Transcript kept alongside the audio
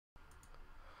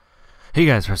Hey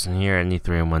guys, Preston here, and the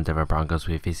 3-1 Denver Broncos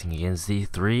will be facing against the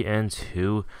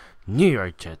 3-2 New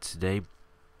York Jets today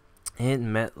in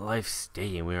MetLife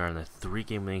Stadium. We are on a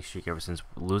 3-game winning streak ever since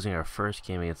losing our first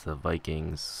game against the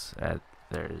Vikings at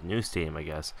their new stadium, I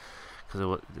guess, because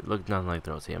it looked nothing like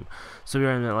their old stadium. So we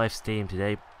are in MetLife Stadium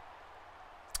today,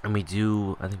 and I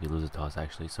think we lose a toss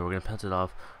actually, so we're going to pass it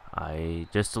off.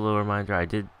 Just a little reminder, I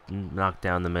did knock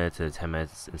down the minutes to 10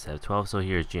 minutes instead of 12, so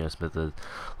here's Geno Smith with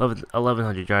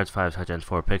 1,100 yards, 5 touchdowns,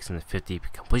 4 picks, and a 50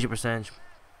 completion percentage.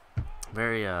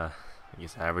 Very, I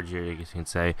guess, average year, I guess you can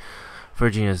say, for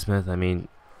Geno Smith. I mean,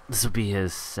 this will be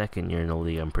his second year in the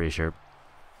league, I'm pretty sure.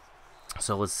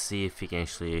 So let's see if he can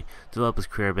actually develop his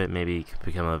career a bit, maybe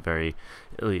become a very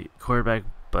elite quarterback,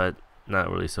 but not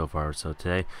really so far. So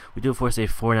today we do force a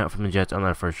 4-and-out from the Jets on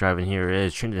our first drive, and here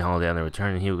is Trinity Holiday on the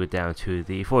return, and he will go down to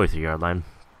the 43-yard line.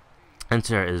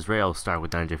 Enter Israel Stark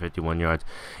with 951 yards,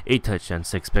 8 touchdowns,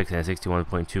 6 picks, and a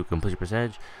 61.2 completion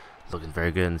percentage. Looking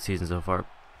very good in the season so far.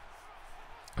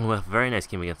 And with a very nice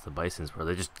game against the Bisons, where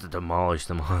they just demolished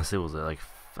them. Honestly, it was like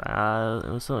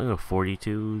it was something like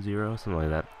 42-0, something like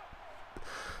that.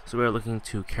 So we're looking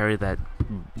to carry that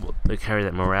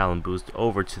morale and boost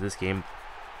over to this game.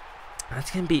 That's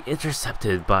going to be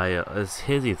intercepted by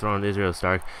Hizzy throwing to Israel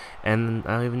Stark, and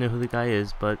I don't even know who the guy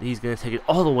is, but he's going to take it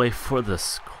all the way for the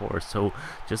score. So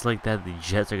just like that, the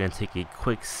Jets are going to take a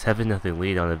quick 7-0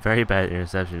 lead on a very bad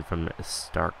interception from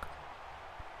Stark.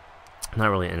 Not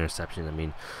really an interception. I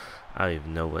mean, I don't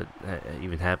even know what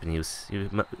even happened. I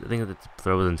think the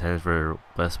throw was intended for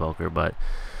Wes Welker, but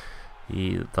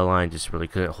the line just really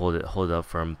couldn't hold it up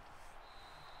for him.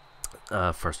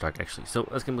 For Stark actually. So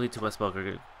that's going to lead to Wes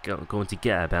Welker going to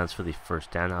get out of bounds for the first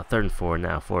down. Now 3rd and 4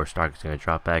 now for Stark. Is going to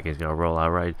drop back and he's going to roll out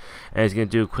right, and he's going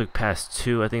to do a quick pass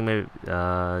to, I think maybe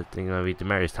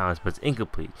Demaryius Thomas, but it's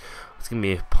incomplete. It's going to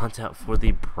be a punt out for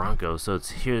the Broncos. So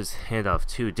here's handoff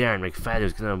to Darren McFadden,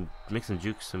 who's going to make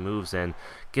some moves and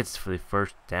gets for the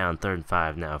first down. 3rd and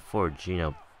 5 now for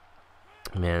Geno.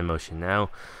 Man in motion now.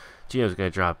 Geno's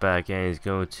going to drop back and he's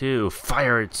going to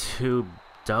fire it to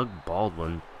Doug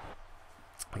Baldwin.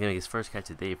 Getting his first catch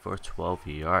today for 12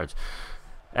 yards.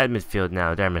 At midfield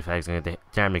now, Darren McFadden's going to get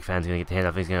the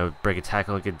handoff. He's going to break a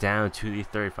tackle and get down to the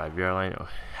 35-yard line.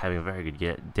 Having a very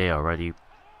good day already.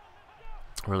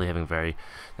 Really having a very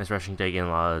nice rushing day, getting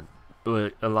a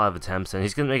lot of attempts, and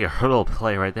he's going to make a hurdle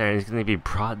play right there, and he's going to be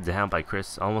brought down by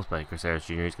almost by Chris Harris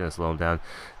Jr. He's going to slow him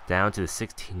down to the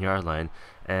 16-yard line,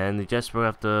 and the Jets will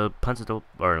have to punt it away.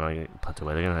 They're going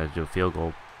to have to do a field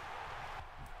goal.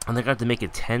 And they're going to make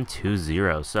it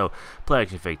 10-0. So, play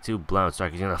action fake to Blount.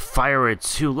 Stark is going to fire it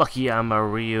to Lucky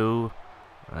Amarillo.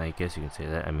 I guess you can say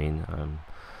that. I mean,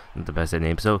 not the best at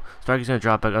name. So, Stark is going to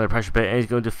drop back under pressure bit, and he's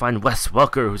going to find Wes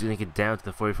Welker, who's going to get down to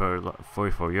the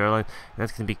 44-yard line. And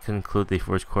that's going to conclude the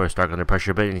first quarter. Stark under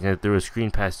pressure bit, and he's going to throw a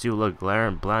screen pass to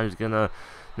Blount, who's going to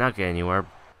not get anywhere.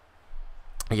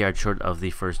 A yard short of the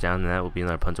first down, and that will be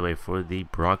another punt away for the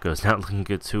Broncos. Not looking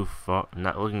good too far,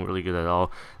 not looking really good at all.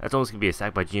 That's almost going to be a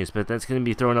sack by Geno Smith. That's going to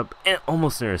be thrown up and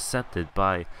almost intercepted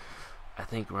by, I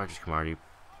think, Roger Camardi.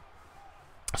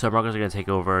 So Broncos are going to take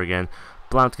over again.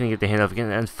 Blount's going to get the handoff again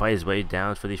and fight his way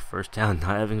down for the first down.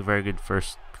 Not having a very good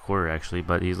first quarter, actually,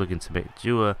 but he's looking to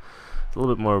do a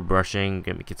little bit more brushing,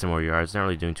 get some more yards. Not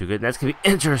really doing too good. And that's going to be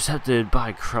intercepted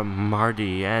by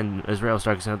Cromartie, and Israel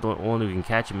Stark is not the one who can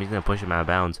catch him. He's going to push him out of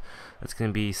bounds. That's going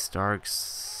to be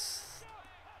Stark's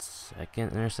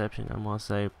second interception, I want to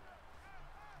say.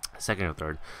 Second or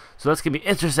third. So that's going to be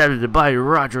intercepted by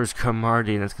Rogers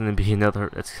Cromartie, and that's going to be another.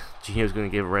 Geno's going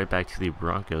to give it right back to the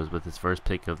Broncos with his first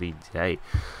pick of the day.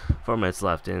 4 minutes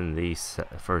left in the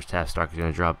first half. Stark is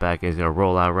going to drop back and he's going to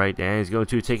roll out right, and he's going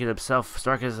to take it himself.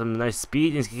 Stark has some nice speed,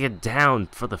 and he's going to get down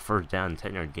for the first down.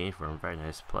 10-yard gain for him. Very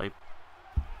nice play.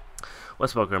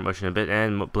 Wes Welker in motion a bit,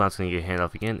 and Blount's going to get a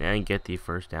handoff again and get the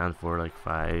first down for like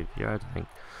 5 yards, I think.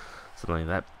 Something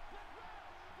like that.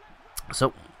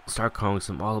 So Stark calling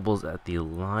some audibles at the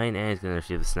line, and he's going to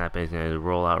receive the snap, and he's going to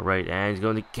roll out right, and he's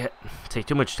going to take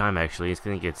too much time actually. He's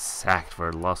going to get sacked for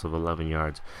a loss of 11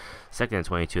 yards. 2nd and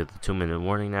 22 at the 2-minute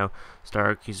warning now.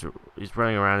 Stark, he's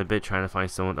running around a bit trying to find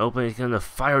someone open. He's going to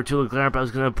fire to LeGlaire, but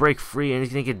he's going to break free, and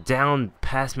he's going to get down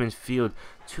past midfield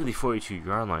to the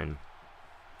 42-yard line.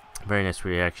 Very nice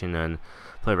reaction and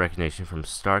play recognition from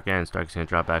Stark, and Stark's going to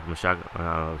drop back from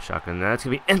a shotgun. That's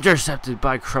going to be intercepted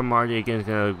by Cromartie. Again, he's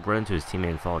going to run into his teammate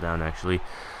and fall down, actually.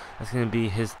 That's going to be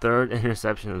his 3rd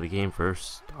interception of the game for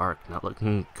Stark. Not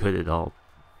looking good at all.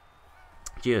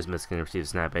 Geno Smith's going to receive a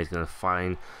snap, and he's going to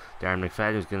find Darren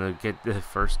McFadden, who's going to get the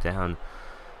first down.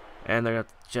 And the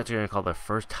Jets are going to call their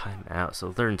first time out.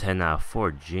 So 3rd and 10 now for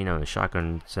Geno in the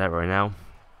shotgun set right now.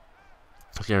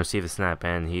 He's going to receive the snap,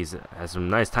 and he's has some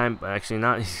nice time, but actually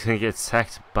not. He's going to get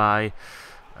sacked by,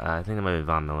 I think that might be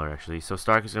Von Miller, actually. So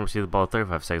Stark is going to receive the ball,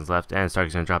 35 seconds left, and Stark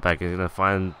is going to drop back, and he's going to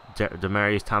find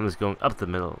Demarius Thomas going up the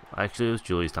middle. Actually, it was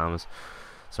Julius Thomas.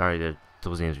 Sorry,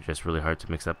 those names are just really hard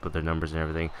to mix up with their numbers and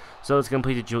everything. So it's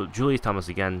complete to Julius Thomas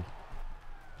again.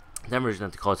 Denver's going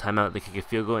to have to call a timeout. They kick a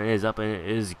field goal, and it is up, and it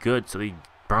is good. So the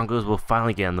Broncos will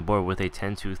finally get on the board with a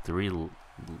 10-3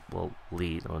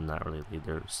 lead. Well, not really lead.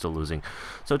 They're still losing.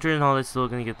 So Jordan Hall is still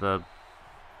going to get the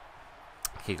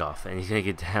kickoff, and he's going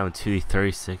to get down to the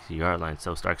 36-yard line.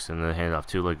 So Stark's going to hand it off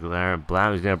to LeGarrette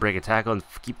Blount. He's going to break a tackle and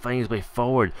keep fighting his way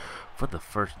forward for the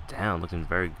first down. Looking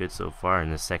very good so far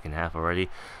in the second half already.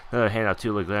 Another handoff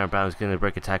to LeGarrette Blount. He's going to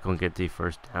break a tackle and get the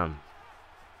first down.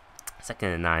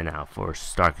 2nd and 9 now for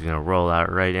Stark. He's going to roll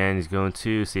out right, and he's going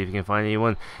to see if he can find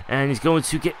anyone. And he's going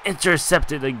to get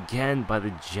intercepted again by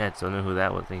the Jets. I don't know who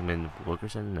that was. I think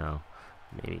Wilkerson? No.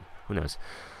 Maybe. Who knows?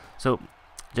 So,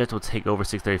 Jets will take over.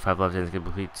 6:35 left, and it's going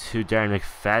to complete to Darren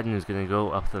McFadden, who's going to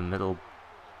go up the middle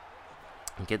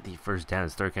and get the first down.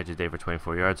 His third catch of the day for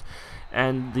 24 yards.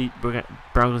 And the Broncos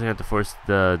are going to have to force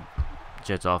the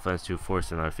Jets offense to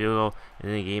force another field goal,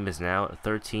 and the game is now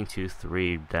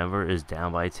 13-3. Denver is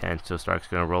down by 10, so Stark's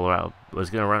going to roll out,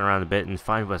 was going to run around a bit and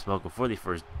find Wes Welker for the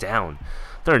first down.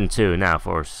 3rd and 2 now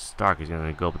for Stark. He's going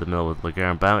to go up the middle with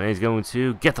LeGarrette Blount, and he's going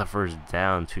to get the first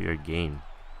down, 2-yard gain.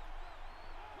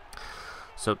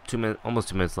 So almost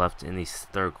 2 minutes left in the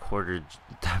third quarter.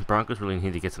 Broncos really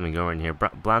need to get something going here.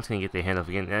 Blount's going to get the handoff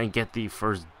again and get the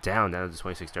first down to the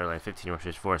 26-yard line. 15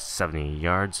 rushes for 70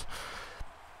 yards.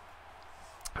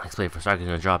 Next play for Stark is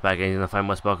going to drop back, and he's going to find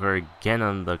Wes Welker again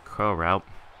on the curl route.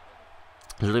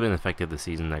 He's really been effective this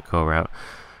season, that curl route.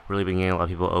 Really been getting a lot of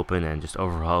people open, and just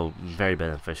overall very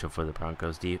beneficial for the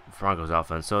Broncos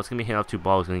offense. So it's going to be handoff to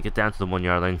ball. He's going to get down to the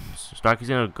 1-yard line. Stark is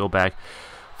going to go back,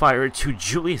 fire it to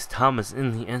Julius Thomas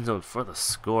in the end zone for the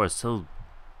score. So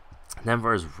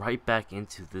Denver is right back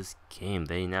into this game.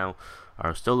 They now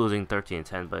are still losing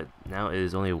 13-10, but now it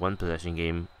is only a 1-possession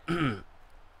game for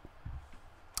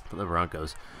the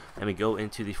Broncos. And we go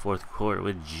into the fourth quarter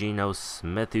with Geno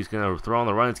Smith, who's going to throw on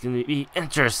the run. It's going to be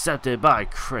intercepted by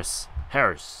Chris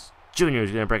Harris Jr.,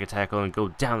 who's going to break a tackle and go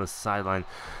down the sideline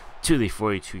to the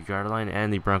 42-yard line.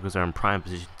 And the Broncos are in prime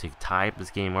position to tie up this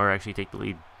game, or actually take the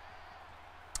lead.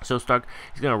 So Stark,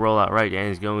 he's going to roll out right, and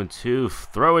he's going to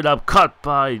throw it up, caught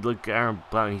by LeGarrette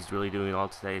Blount. He's really doing it all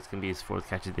today. It's going to be his 4th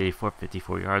catch of the day for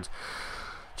 54 yards.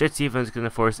 Jets defense is going to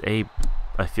force a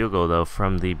field goal, though,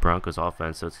 from the Broncos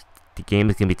offense. So the game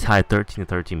is going to be tied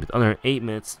 13-13 with under 8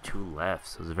 minutes to left.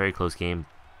 So it's a very close game.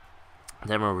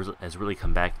 Denver has really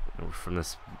come back from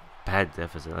this bad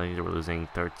deficit. I think they were losing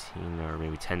 13 or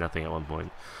maybe 10-0 at one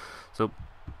point. So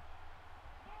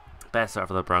bad start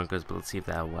for the Broncos, but let's see if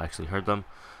that will actually hurt them.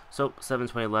 So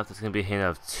 7:20 left. It's going to be a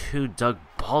handoff to Doug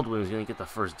Baldwin, who's going to get the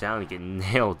first down and get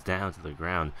nailed down to the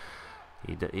ground.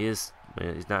 He's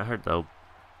not hurt, though.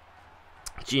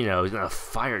 Geno is going to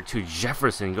fire to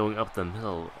Jefferson going up the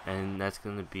middle, and that's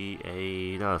going to be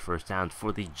another first down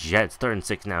for the Jets. 3rd and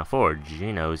 6 now for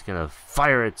Geno. He's going to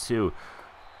fire it to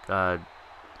what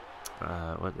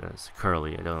is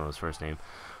Curly? I don't know his first name.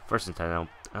 1st and 10 now.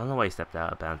 I don't know why he stepped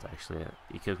out of bounds, actually.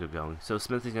 He could keep going. So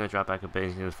Smith is going to drop back a bit.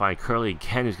 He's going to find Curly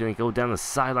again, who's going to go down the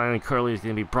sideline, and Curly is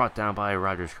going to be brought down by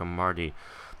Rodgers Cromartie.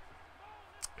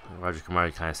 Rodgers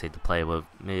Cromartie kind of saved the play.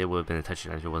 Maybe it would have been a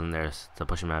touchdown if it wasn't there to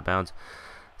push him out of bounds.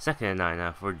 2nd and 9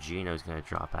 now for Geno. He's going to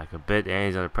drop back a bit, and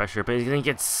he's under pressure, but he's going to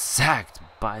get sacked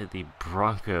by the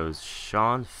Broncos,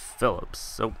 Sean Phillips.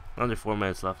 So under 4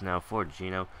 minutes left now for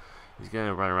Geno. He's going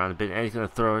to run around a bit, and he's going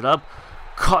to throw it up.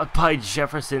 Caught by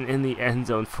Jefferson in the end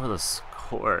zone for the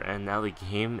score, and now the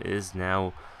game is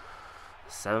now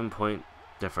 7-point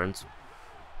difference.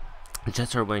 The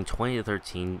Jets are winning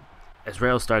 20-13.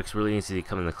 Israel Starks really needs to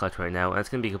come in the clutch right now, and it's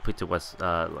going to be complete to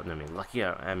Lucky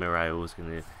Amirai was going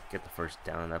to get the first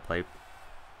down on that play.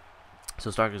 So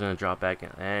Stark is going to drop back,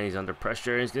 and he's under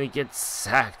pressure, and he's going to get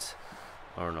sacked.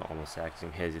 Or no, almost sacked. He's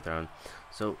going to hit his thrown.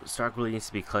 So Stark really needs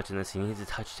to be clutch in this. He needs a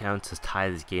touchdown to tie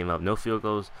this game up. No field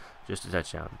goals, just a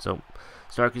touchdown. So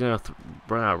Stark is going to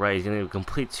run out right. He's going to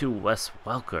complete to Wes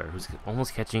Welker, who's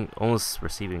almost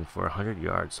receiving for 100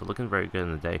 yards. So looking very good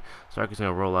in the day. Stark is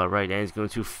going to roll out right, and he's going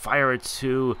to fire it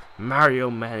to Mario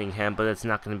Manningham, but it's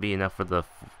not going to be enough for the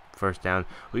first down.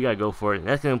 We got to go for it. And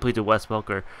that's going to complete to Wes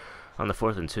Welker on the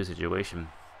 4th and 2 situation.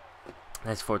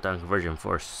 Nice 4th down conversion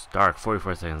for Stark.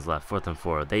 44 seconds left. 4th and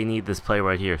 4. They need this play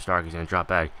right here. Stark is going to drop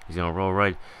back. He's going to roll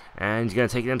right. And he's going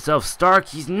to take it himself. Stark,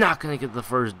 he's not going to get the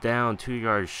first down. 2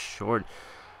 yards short.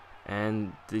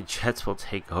 And the Jets will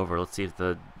take over. Let's see if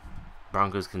the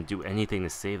Broncos can do anything to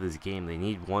save this game. They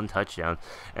need one touchdown,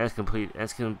 and it's complete. And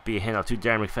it's going to be a handoff to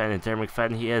Darren McFadden. And Darren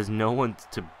McFadden, he has no one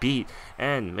to beat,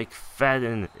 and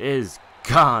McFadden is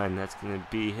gone. That's going to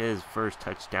be his first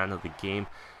touchdown of the game,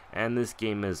 and this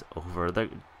game is over. The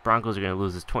Broncos are going to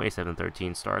lose this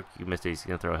 27-13. Stark, you missed it. He's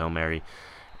going to throw a Hail Mary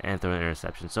and throw an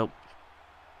interception. So,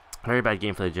 very bad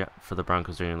game for the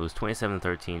Broncos. They're going to lose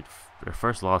 27-13. Their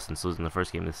first loss since losing the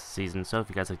first game this season. So if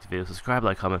you guys like the video, subscribe,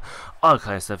 like, comment, all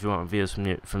kind of stuff. If you want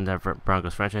videos from the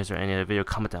Broncos franchise or any other video,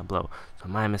 comment down below. So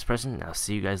my name is Preston, and I'll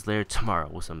see you guys later tomorrow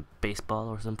with some baseball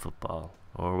or some football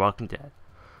or Walking Dead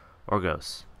or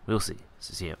Ghosts. We'll see.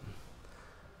 See you.